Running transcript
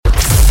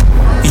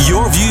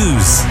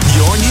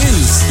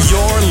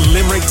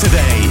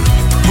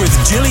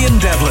Gillian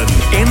Devlin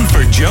in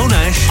for Joe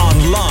Nash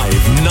on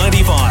Live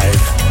 95.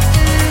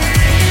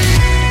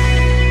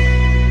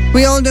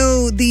 We all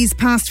know these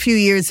past few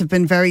years have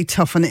been very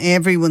tough on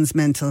everyone's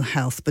mental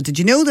health, but did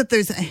you know that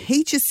there's a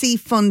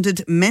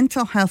HSE-funded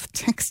mental health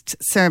text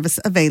service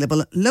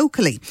available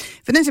locally?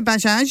 Vanetta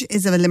Bajaj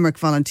is a Limerick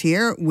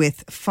volunteer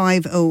with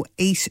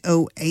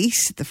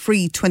 50808, the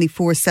free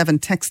 24/7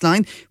 text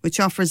line,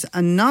 which offers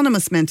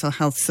anonymous mental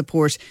health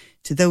support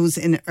to those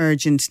in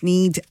urgent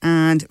need.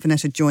 And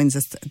Vanetta joins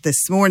us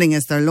this morning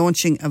as they're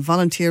launching a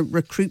volunteer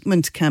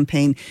recruitment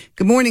campaign.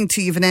 Good morning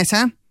to you,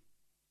 Vanetta.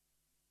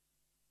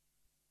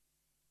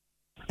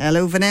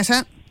 Hello,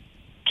 Vanetta.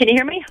 Can you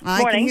hear me?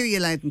 I can hear you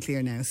loud and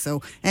clear now.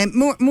 So,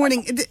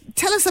 morning.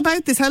 Tell us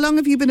about this. How long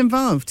have you been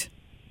involved?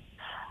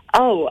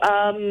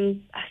 August,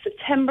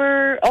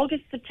 September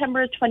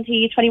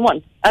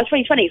 2021.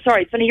 2020,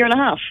 sorry, it's been a year and a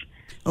half.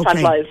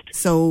 Okay.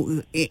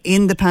 So,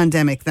 in the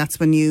pandemic, that's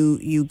when you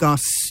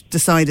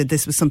decided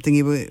this was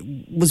something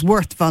was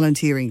worth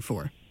volunteering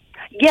for.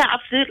 Yeah,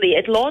 absolutely.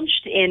 It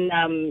launched in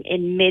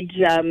mid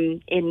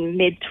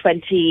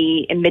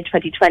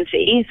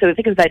 2020. So I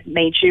think it was about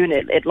May, June.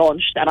 It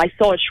launched, and I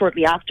saw it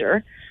shortly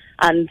after.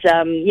 And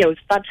it's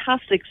a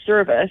fantastic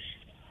service.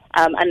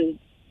 And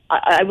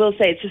I will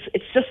say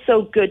it's just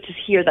so good to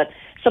hear that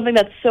something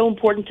that's so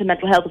important to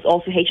mental health is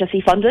also HSE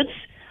funded.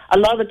 A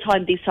lot of the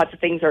time, these types of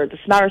things are the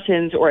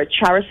Samaritans or a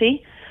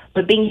charity,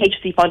 but being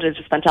HSE funded is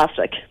just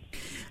fantastic.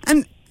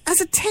 And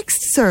as a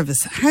text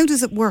service, how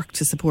does it work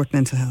to support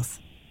mental health?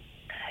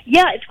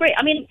 Yeah, it's great.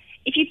 I mean,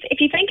 if you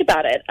think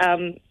about it,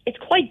 it's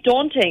quite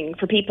daunting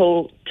for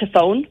people to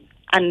phone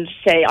and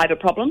say, I have a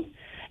problem.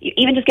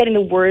 Even just getting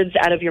the words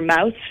out of your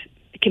mouth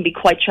can be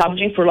quite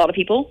challenging for a lot of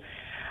people.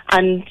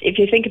 And if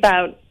you think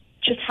about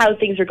just how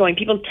things are going,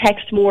 people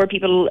text more,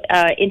 people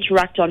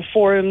interact on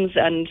forums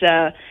and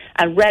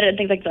Reddit and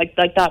things like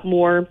that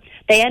more.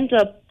 They end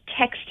up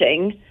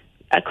texting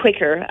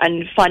quicker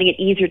and finding it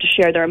easier to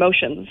share their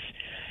emotions.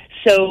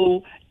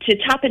 So to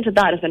tap into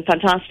that has been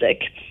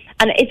fantastic.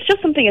 And it's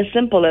just something as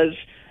simple as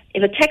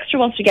if a texter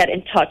wants to get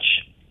in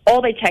touch,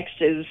 all they text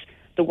is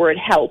the word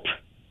help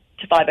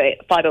to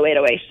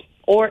 50808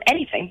 or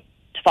anything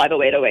to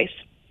 50808.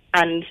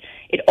 And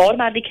it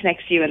automatically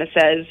connects you and it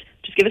says,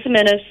 just give us a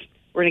minute,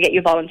 we're going to get you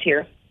a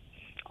volunteer.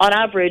 On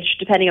average,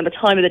 depending on the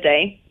time of the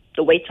day,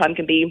 the wait time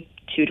can be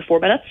 2 to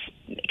 4 minutes.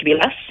 It can be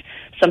less.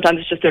 Sometimes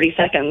it's just 30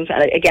 seconds.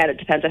 And again, it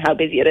depends on how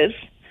busy it is.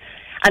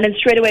 And then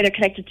straight away they're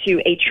connected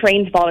to a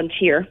trained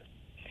volunteer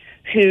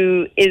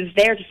who is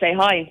there to say,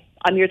 hi,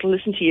 I'm here to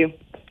listen to you.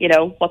 You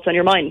know, what's on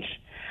your mind?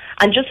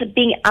 And just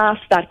being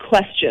asked that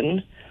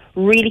question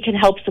really can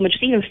help someone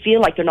just even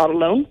feel like they're not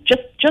alone.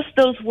 Just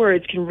those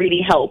words can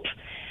really help.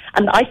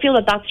 And I feel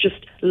that that's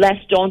just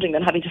less daunting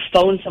than having to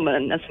phone someone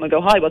and someone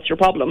go, hi, what's your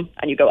problem?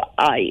 And you go,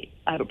 I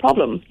have a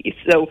problem.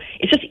 So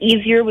it's just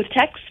easier with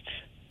text.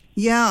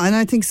 Yeah, and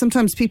I think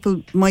sometimes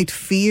people might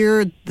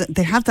fear that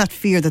they have that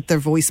fear that their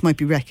voice might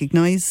be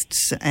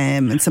recognised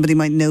and somebody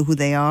might know who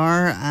they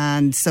are,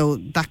 and so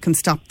that can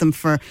stop them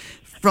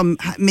from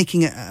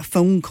making a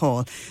phone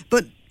call.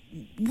 But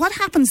what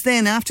happens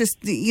then after,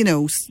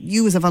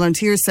 you as a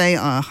volunteer say,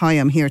 hi,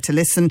 I'm here to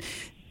listen?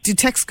 Do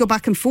texts go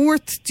back and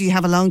forth? Do you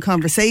have a long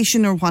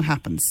conversation, or what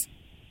happens?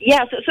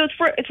 Yeah, so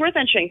it's worth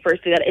mentioning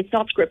firstly that it's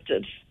not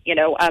scripted.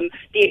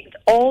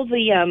 All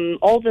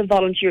the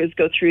volunteers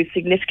go through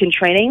significant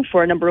training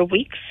for a number of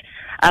weeks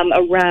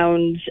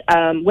around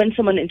when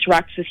someone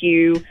interacts with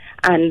you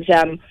and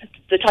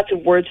the types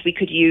of words we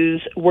could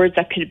use, words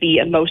that could be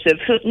emotive.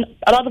 So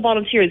a lot of the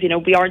volunteers,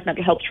 we aren't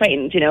mental health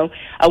trained.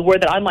 A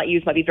word that I might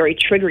use might be very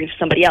triggering to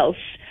somebody else.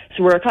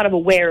 So we're kind of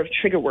aware of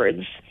trigger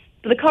words.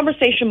 But the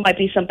conversation might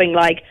be something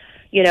like,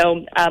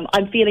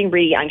 I'm feeling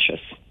really anxious.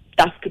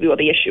 That could be what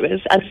the issue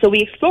is. And so we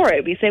explore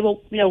it. We say,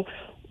 well,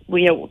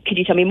 could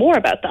you tell me more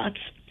about that?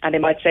 And they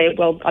might say,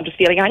 well, I'm just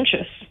feeling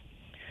anxious.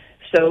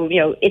 So,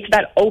 it's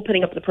about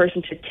opening up the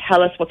person to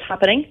tell us what's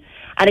happening.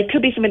 And it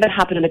could be something that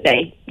happened in a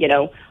day.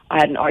 I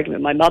had an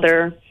argument with my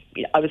mother.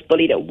 I was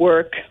bullied at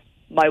work.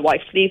 My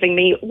wife's leaving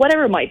me.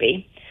 Whatever it might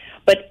be.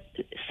 But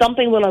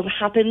something will have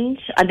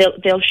happened, and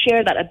they'll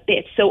share that a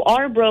bit. So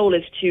our role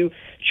is to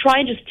try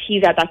and just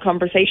tease out that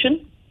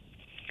conversation.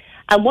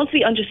 And once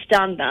we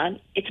understand that,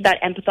 it's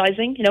about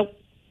empathizing.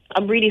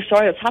 I'm really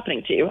sorry what's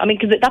happening to you. I mean,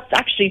 because that's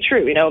actually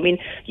true.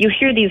 You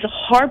hear these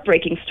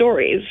heartbreaking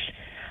stories,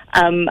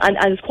 and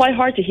it's quite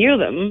hard to hear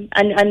them,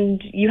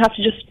 and you have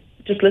to just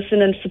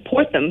listen and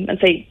support them and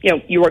say,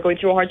 you are going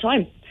through a hard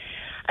time.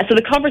 And so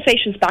the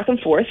conversation's back and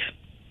forth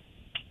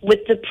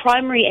with the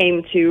primary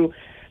aim to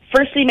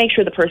firstly make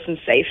sure the person's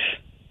safe.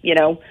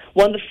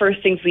 One of the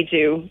first things we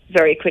do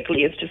very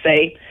quickly is to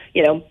say,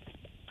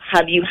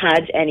 have you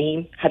had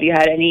any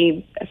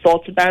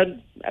thoughts about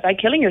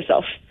killing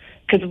yourself?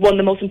 Because one of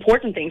the most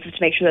important things is to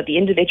make sure that the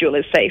individual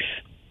is safe.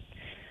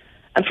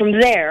 And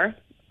from there,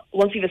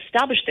 once we've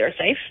established they're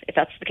safe, if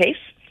that's the case,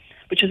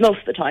 which is most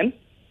of the time,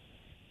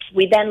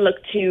 we then look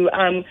to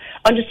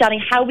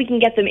understanding how we can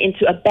get them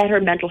into a better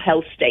mental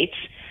health state.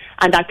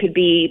 And that could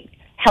be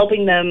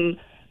helping them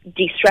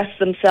de-stress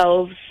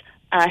themselves,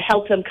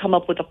 help them come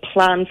up with a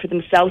plan for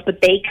themselves,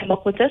 but they come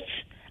up with it,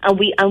 and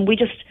we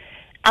just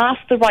ask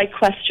the right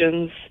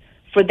questions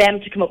for them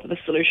to come up with a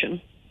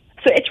solution.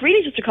 So it's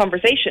really just a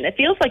conversation. It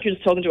feels like you're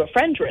just talking to a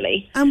friend,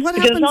 really. And what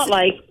because happens? It's not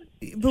like.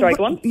 Sorry,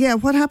 go on. Yeah,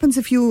 what happens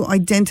if you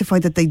identify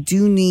that they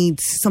do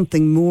need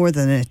something more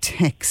than a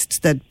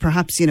text? That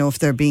perhaps, if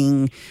they're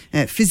being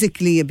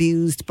physically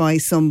abused by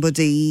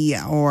somebody,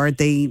 or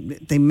they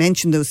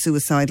mention those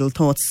suicidal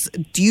thoughts,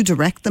 do you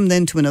direct them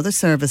then to another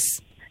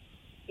service?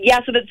 Yeah,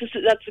 so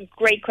that's a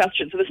great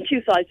question. So there's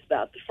two sides to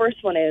that. The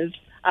first one is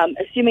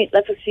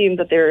let's assume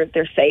that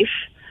they're safe.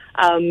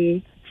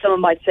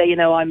 Someone might say,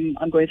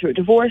 I'm going through a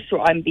divorce,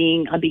 or I'm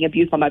being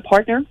abused by my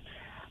partner.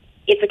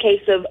 It's a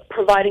case of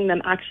providing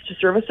them access to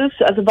services.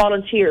 So as a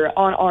volunteer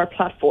on our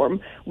platform,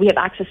 we have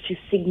access to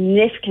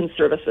significant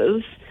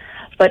services,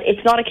 but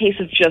it's not a case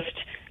of just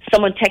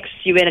someone texts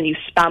you in and you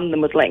spam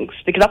them with links,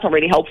 because that's not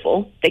really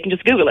helpful. They can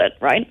just Google it,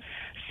 right?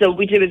 So what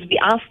we do is we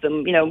ask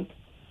them,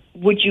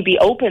 would you be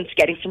open to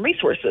getting some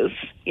resources?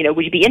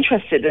 Would you be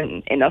interested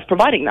in us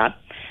providing that?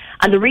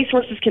 And the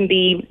resources can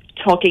be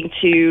talking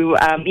to,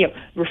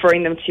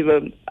 referring them to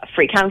a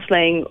free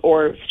counselling,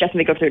 or suggesting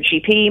they go to their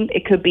GP.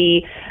 It could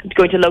be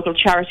going to local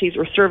charities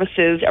or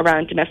services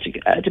around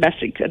domestic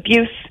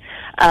abuse.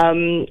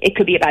 It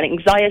could be about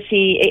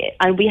anxiety.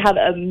 And we have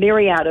a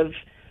myriad of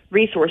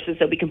resources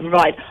that we can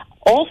provide.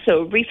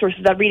 Also, resources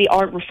that really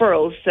aren't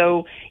referrals.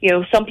 So,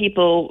 some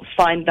people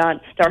find that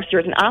there are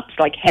certain apps,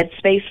 like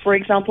Headspace, for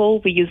example.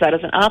 We use that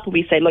as an app.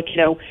 We say, look,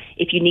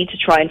 if you need to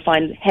try and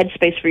find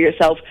Headspace for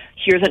yourself,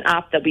 here's an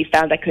app that we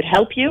found that could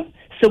help you.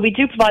 So we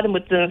do provide them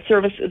with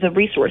the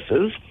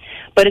resources,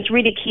 but it's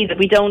really key that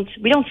we don't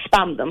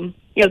spam them.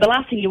 The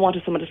last thing you want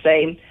is someone to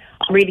say,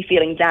 I'm really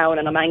feeling down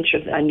and I'm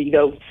anxious, and you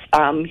go,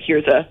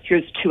 here's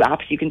 2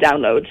 apps you can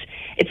download.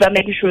 It's about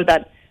making sure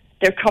that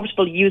they're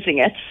comfortable using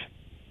it,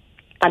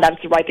 and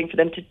that's the right thing for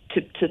them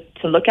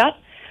to look at.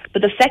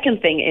 But the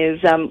second thing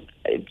is,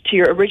 to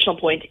your original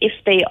point, if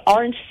they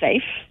aren't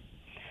safe,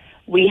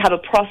 we have a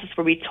process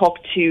where we talk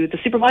to the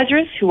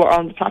supervisors who are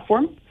on the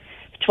platform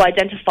to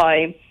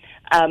identify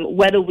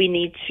whether we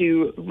need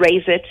to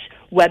raise it,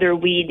 whether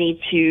we need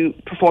to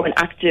perform an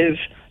active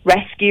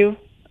rescue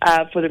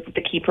for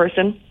the key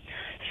person.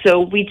 So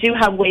we do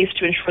have ways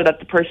to ensure that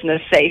the person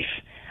is safe.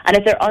 And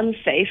if they're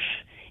unsafe,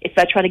 it's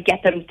about trying to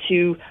get them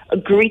to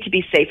agree to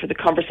be safe for the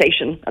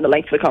conversation and the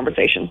length of the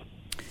conversation.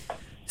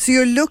 So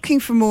you're looking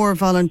for more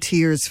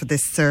volunteers for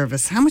this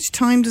service. How much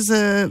time does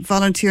a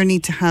volunteer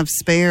need to have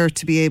spare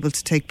to be able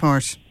to take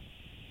part?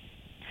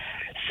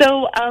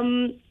 So,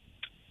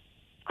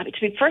 to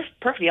be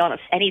perfectly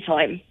honest, any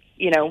time.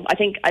 I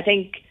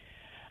think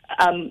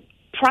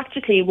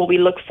practically what we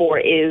look for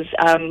is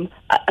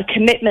a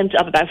commitment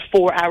of about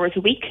 4 hours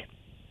a week.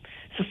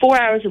 So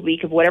 4 hours a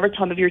week of whatever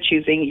time of your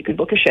choosing, you can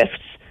book a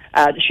shift.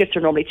 The shifts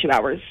are normally 2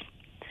 hours.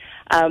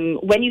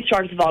 When you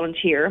start as a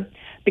volunteer,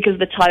 because of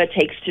the time it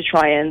takes to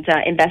try and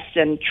invest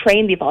and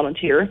train the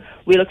volunteer,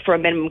 we look for a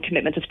minimum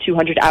commitment of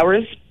 200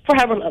 hours for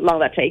however long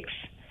that takes.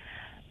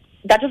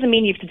 That doesn't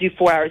mean you have to do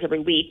 4 hours every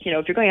week.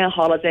 If you're going on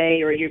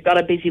holiday or you've got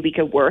a busy week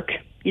at work,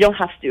 you don't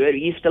have to do it.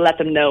 You have to let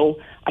them know,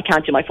 I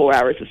can't do my 4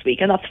 hours this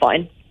week, and that's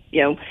fine.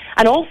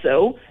 And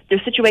also,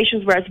 there's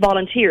situations where as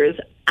volunteers,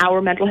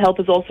 our mental health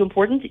is also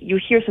important. You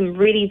hear some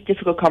really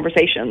difficult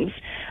conversations,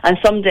 and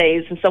some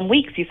days and some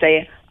weeks you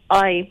say,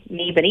 I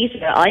need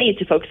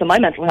to focus on my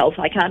mental health.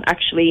 I can't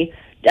actually,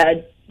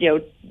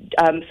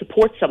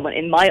 support someone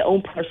in my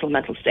own personal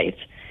mental state.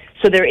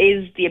 So there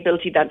is the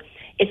ability that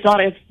it's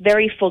not a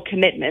very full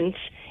commitment.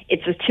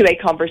 It's a two-way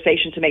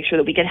conversation to make sure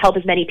that we can help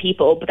as many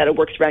people, but that it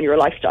works around your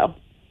lifestyle.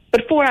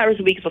 But 4 hours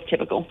a week is what's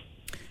typical.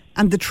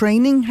 And the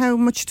training, how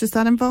much does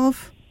that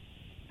involve?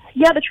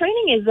 Yeah, the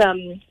training is,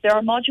 there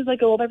are modules that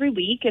go up every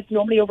week. It's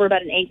normally over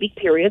about an 8-week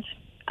period.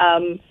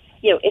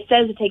 It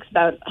says it takes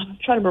about, I'm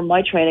trying to remember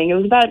my training, it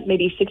was about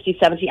maybe 60,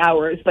 70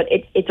 hours, but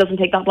it doesn't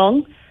take that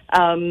long.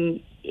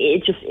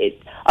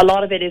 A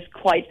lot of it is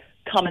quite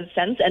common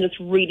sense, and it's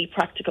really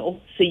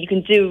practical. So you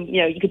can do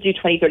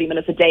 20, 30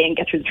 minutes a day and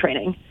get through the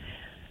training.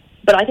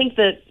 But I think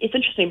that it's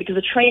interesting because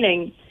the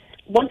training,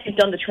 once you've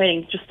done the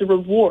training, just the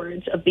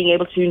rewards of being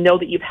able to know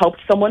that you've helped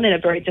someone in a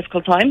very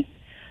difficult time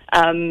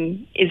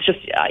is just,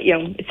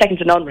 it's second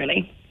to none,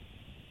 really.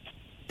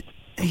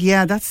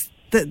 Yeah,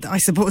 I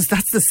suppose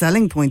that's the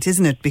selling point,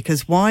 isn't it?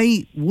 Because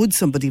why would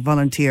somebody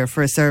volunteer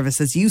for a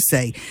service, as you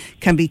say,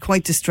 can be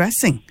quite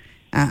distressing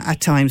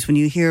at times when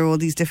you hear all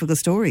these difficult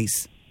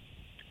stories.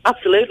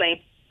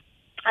 Absolutely.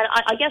 And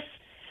I guess,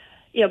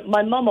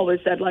 my mum always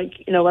said, when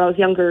I was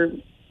younger,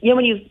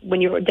 when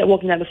you're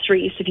walking down the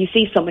street, if you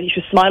see someone, you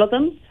should smile at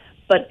them,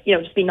 but,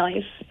 just be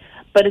nice.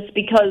 But it's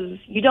because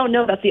you don't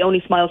know that's the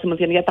only smile someone's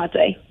going to get that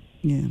day.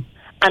 Yeah.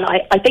 And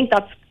I think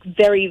that's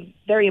very,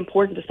 very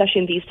important,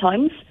 especially in these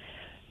times.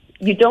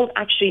 You don't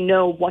actually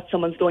know what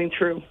someone's going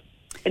through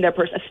in their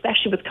person,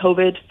 especially with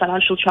COVID,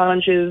 financial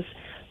challenges,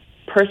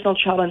 personal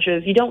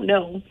challenges. You don't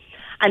know.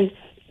 And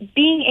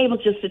being able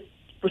just to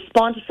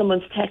respond to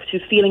someone's text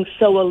who's feeling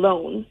so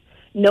alone,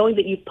 knowing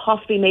that you've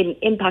possibly made an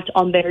impact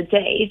on their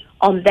day,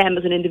 on them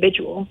as an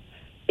individual,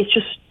 it's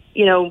just,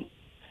 it's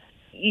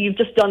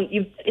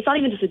not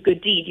even just a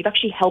good deed. You've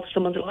actually helped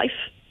someone's life.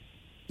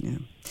 Yeah.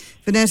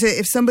 Vanessa,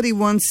 if somebody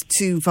wants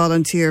to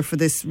volunteer for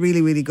this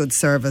really, really good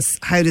service,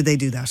 how do they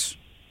do that?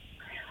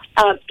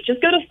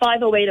 Just go to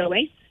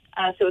 50808.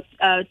 So it's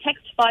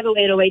text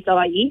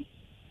 50808.ie.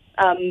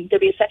 There'll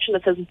be a section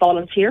that says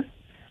volunteer.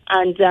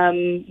 And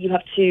you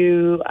have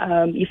to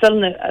you fill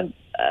in an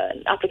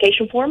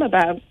application form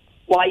about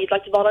why you'd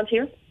like to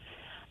volunteer.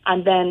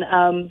 And then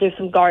there's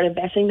some Garda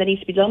vetting that needs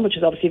to be done, which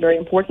is obviously very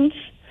important.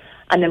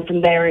 And then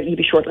from there, you'll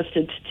be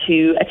shortlisted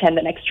to attend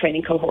the next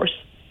training cohort.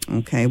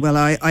 Okay, well,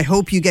 I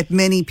hope you get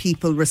many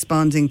people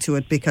responding to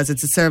it, because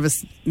it's a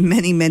service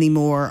many, many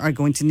more are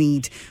going to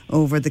need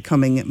over the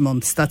coming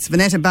months. That's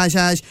Vanessa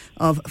Bajaj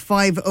of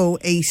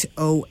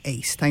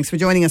 50808. Thanks for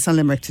joining us on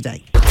Limerick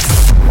Today.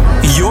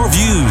 Your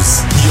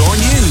views, your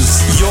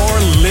news, your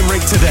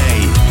Limerick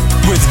Today.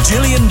 With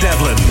Gillian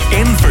Devlin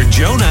in for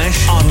Joe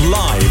Nash on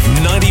Live